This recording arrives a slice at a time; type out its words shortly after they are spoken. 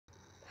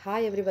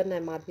Hi everyone,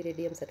 I'm Madhavi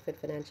Reddy. I'm certified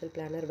financial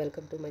planner.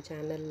 Welcome to my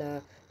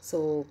channel.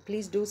 So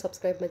please do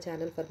subscribe my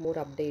channel for more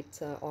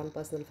updates on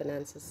personal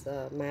finances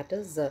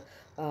matters.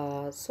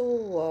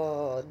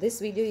 This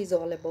video is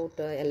all about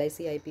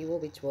LIC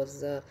IPO, which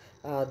was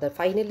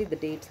finally the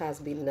date has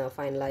been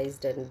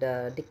finalized and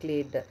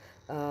declared.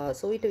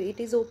 It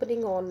is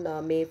opening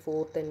on May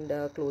 4th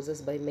and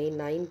closes by May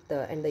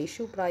 9th, and the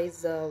issue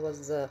price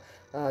was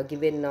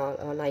given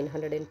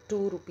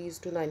 902 rupees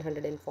to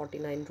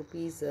 949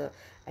 rupees,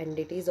 and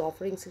it is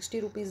offering 60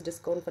 rupees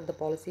discount for the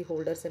policy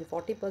holders and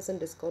 40%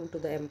 discount to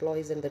the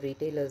employees and the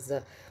retailers.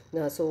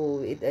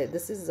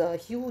 This is a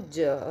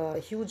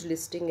huge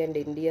listing, and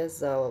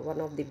India's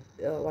one of the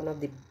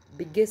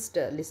biggest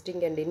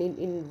listing, and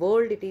in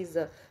world it is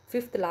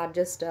fifth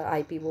largest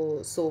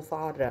IPO so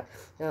far,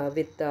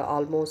 with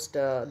almost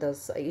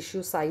the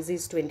issue size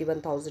is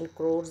 21,000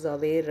 crores,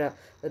 where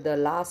the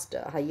last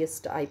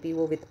highest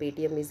IPO with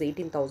Paytm is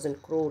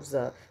 18,000 crores.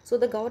 So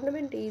the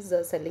government is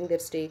selling their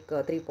stake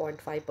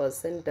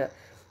 3.5%,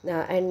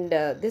 and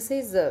this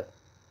is the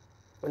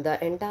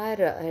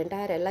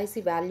entire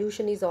LIC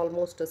valuation is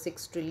almost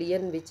 6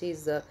 trillion, which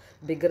is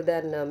bigger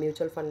than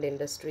mutual fund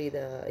industry,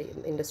 the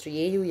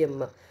industry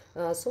AUM.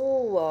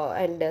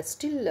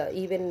 Still,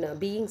 even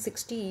being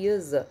 60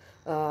 years,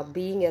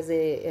 being as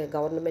a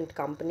government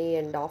company,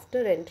 and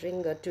after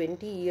entering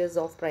 20 years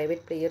of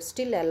private players,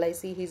 still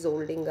LIC is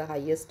holding a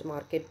highest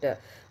market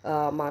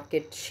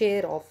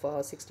share of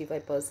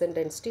 65%,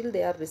 and still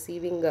they are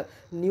receiving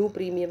new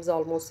premiums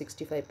almost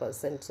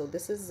 65%. So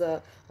this is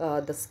the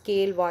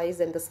scale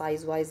wise and the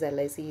size wise,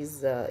 LIC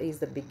is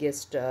the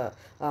biggest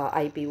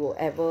IPO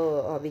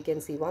ever. We can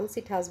see once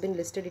it has been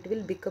listed, it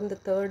will become the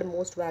third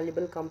most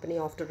valuable company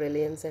after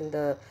Reliance and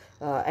the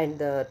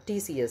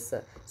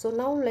TCS. So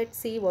now let's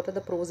see what are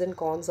the pros and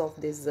cons of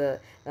this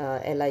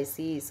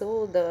LIC.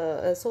 So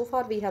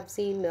far we have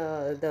seen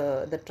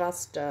the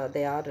trust,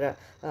 they are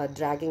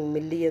dragging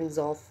millions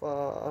of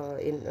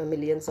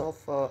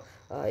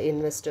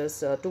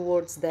investors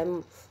towards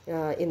them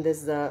in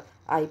this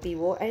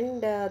IPO.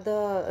 And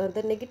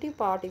the negative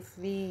part, if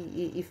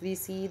we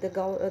see the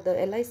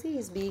LIC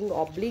is being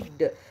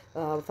obliged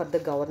for the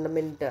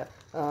government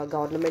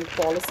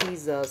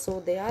policies.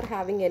 So they are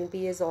having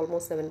NPAs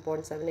almost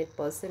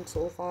 7.78%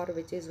 so far,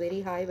 which is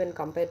very high when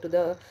compared to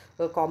the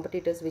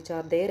competitors, which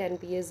are their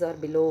NPAs are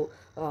below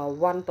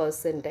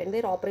 1%, and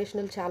their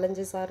operational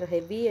challenges are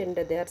heavy, and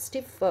they are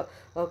stiff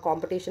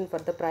competition for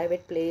the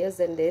private players,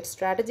 and their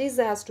strategies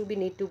has to be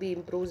need to be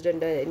improved,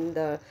 and in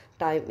the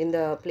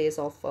place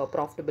of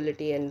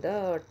profitability and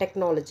the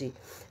technology.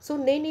 So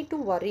they need to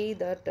worry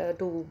that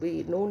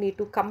no need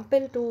to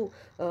compel to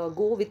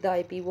go with the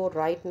IPO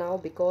right now,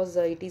 because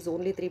it is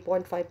only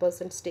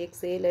 3.5% stake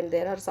sale, and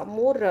there are some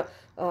more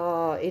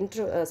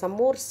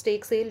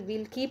stake sale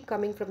will keep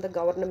coming from the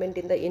government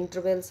in the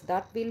intervals,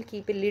 that will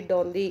keep a lid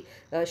on the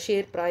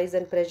share price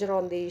and pressure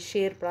on the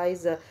share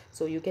price.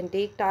 So you can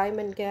take time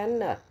and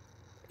can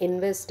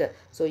invest.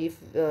 So if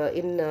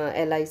in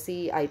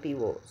LIC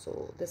IPO.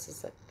 So this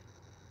is it.